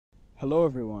Hello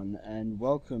everyone, and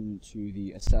welcome to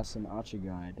the Assassin Archer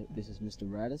Guide. This is Mr.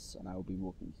 Radis, and I will be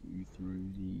walking you through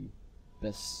the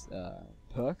best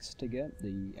perks to get,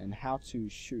 and how to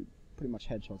shoot pretty much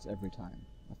headshots every time.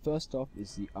 First off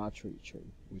is the archery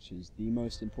tree, which is the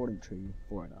most important tree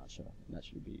for an archer. That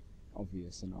should be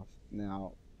obvious enough.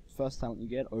 Now, first talent you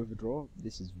get, Overdraw.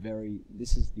 This is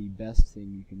the best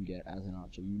thing you can get as an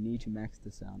archer. You need to max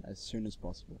this out as soon as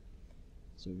possible.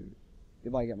 So,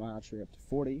 if I get my archery up to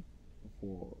 40,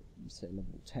 for say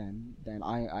level 10, then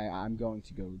I'm going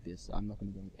to go with this. I'm not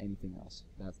going to go with anything else.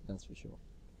 That's for sure.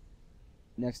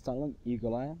 Next talent,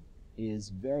 Eagle Eye, is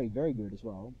very good as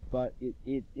well, but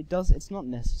it's not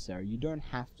necessary. You don't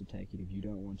have to take it if you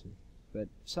don't want to, but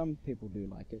some people do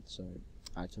like it, so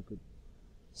I took it.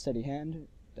 Steady Hand,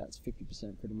 that's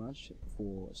 50% pretty much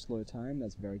for slow time.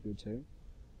 That's very good too.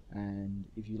 And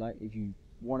if you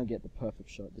want to get the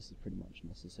perfect shot, this is pretty much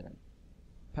necessary.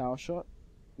 Power Shot,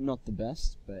 not the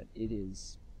best, but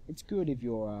it's good if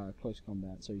you're close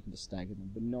combat, so you can just stagger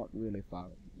them, but not really far,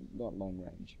 not long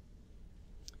range.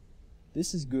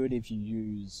 This is good if you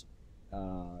use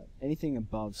anything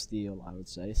above steel, I would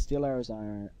say. Steel arrows,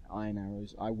 iron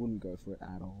arrows, I wouldn't go for it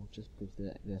at all, just because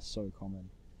they're so common.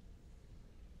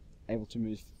 Able to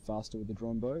move faster with the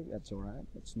drawn bow, that's alright.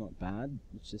 It's not bad,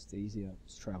 it's just easier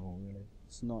to travel, really.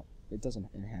 It doesn't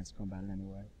enhance combat in any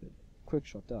way, but quick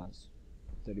shot does.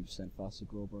 30% faster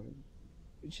draw bow,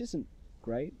 which isn't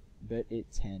great, but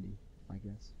it's handy, I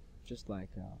guess. Just like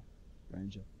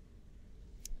Ranger.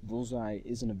 Bullseye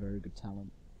isn't a very good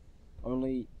talent.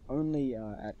 Only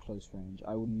at close range.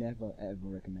 I would never ever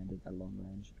recommend it at long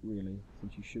range, really,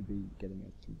 since you should be getting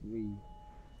a 3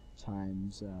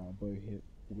 times bow hit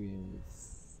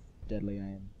with deadly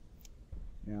aim.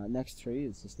 Now, next tree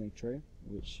is the snake tree,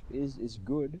 which is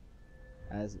good,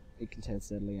 as it contains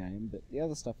deadly aim, but the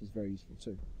other stuff is very useful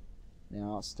too.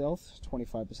 Now, stealth,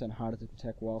 25% harder to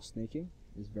detect while sneaking,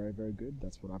 is very good.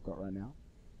 That's what I've got right now.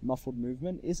 Muffled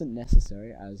movement isn't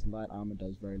necessary, as light armor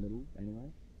does very little anyway.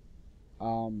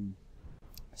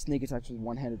 Sneak attacks with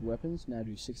one-handed weapons now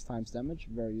do 6 times damage,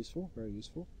 very useful.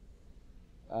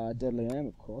 Deadly aim,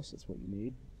 of course, that's what you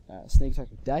need. Sneak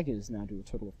attacks with daggers now do a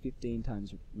total of 15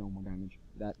 times normal damage.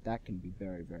 That can be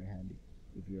very handy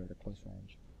if you're at a close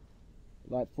range.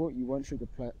 Lightfoot, you won't trigger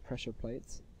pressure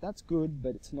plates. That's good,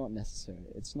 but it's not necessary.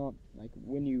 It's not like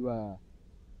when you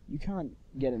can't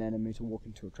get an enemy to walk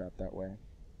into a trap that way,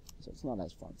 so it's not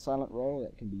as fun. Silent roll,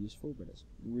 that can be useful, but it's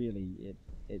really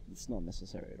it's not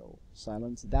necessary at all.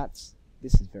 Silence,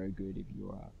 this is very good if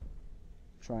you are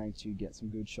trying to get some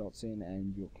good shots in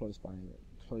and you're close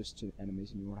to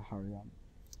enemies and you want to hurry up.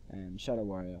 And Shadow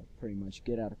Warrior, pretty much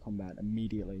get out of combat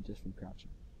immediately just from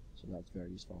crouching. So that's very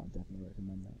useful. I definitely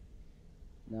recommend that.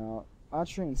 Now,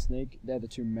 archery and snake, they're the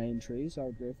 2 main trees I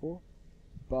would go for,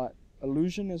 but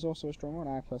illusion is also a strong one.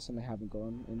 I personally haven't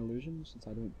gone in illusion since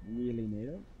I don't really need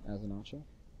it as an archer,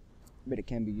 but it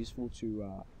can be useful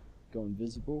to go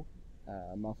invisible,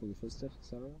 muffle your footsteps,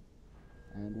 etc.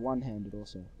 And one-handed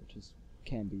also, which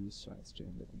can be used. Sorry, it's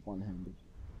doing one-handed,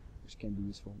 which can be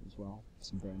useful as well.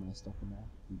 Some very nice stuff in there.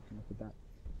 You can look at that.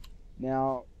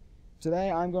 Now, today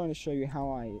I'm going to show you how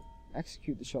I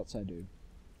execute the shots I do.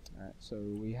 Alright, so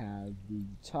we have the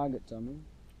target dummy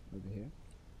over here,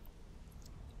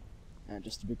 and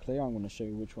just to be clear, I'm going to show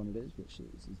you which one it is, which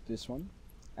is this one,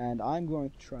 and I'm going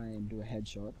to try and do a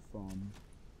headshot from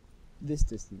this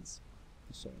distance.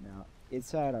 So now,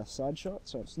 it's at a side shot,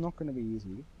 so it's not going to be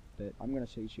easy, but I'm going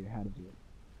to teach you how to do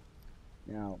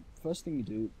it. Now, first thing you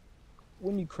do,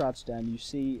 when you crouch down, you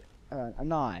see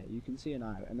an eye. You can see an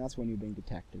eye, and that's when you're being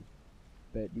detected.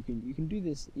 But you can do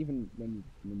this even when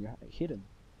you're hidden.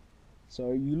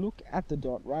 So you look at the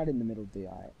dot right in the middle of the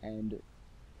eye, and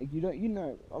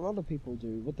a lot of people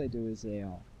what they do is they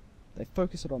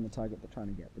focus it on the target they're trying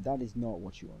to get, but that is not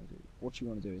what you want to do. What you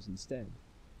want to do is instead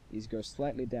go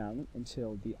slightly down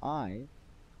until the eye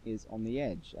is on the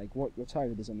edge, like what your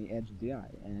target is on the edge of the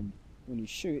eye, and when you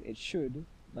shoot, it should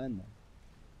land there.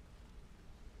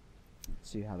 Let's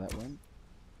see how that went.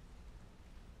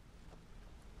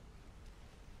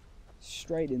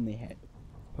 Straight in the head.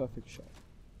 Perfect shot.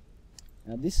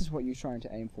 Now this is what you're trying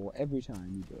to aim for every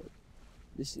time you do it.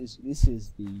 This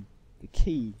is the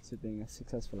key to being a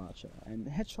successful archer. And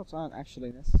headshots aren't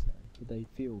actually necessary, but they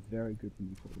feel very good when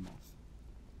you pull them off.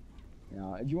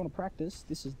 Now, if you want to practice,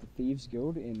 this is the Thieves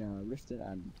Guild in Rifted,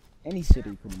 and any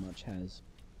city pretty much has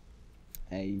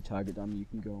a target dummy you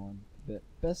can go on. But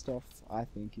best off, I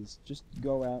think, is just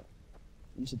go out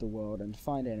into the world and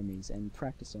find enemies and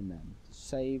practice on them.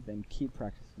 Save and keep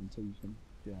practicing until you can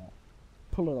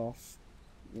pull it off,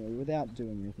 without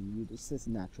doing anything. It's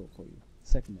natural for you.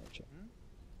 Second nature.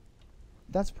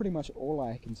 that's pretty much all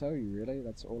I can tell you, really.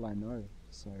 That's all I know.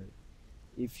 So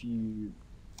if you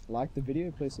like the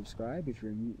video, please subscribe. If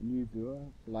you're a new viewer,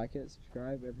 like it,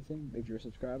 subscribe, everything. If you're a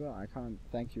subscriber, I can't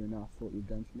thank you enough for what you've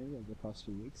done for me over the past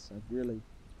few weeks. I've really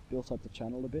built up the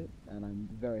channel a bit, and I'm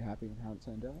very happy with how it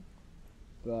turned out.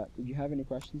 But if you have any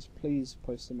questions, please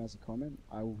post them as a comment.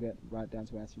 I will get right down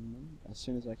to answering them as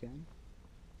soon as I can.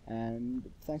 And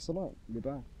thanks a lot.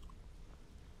 Goodbye.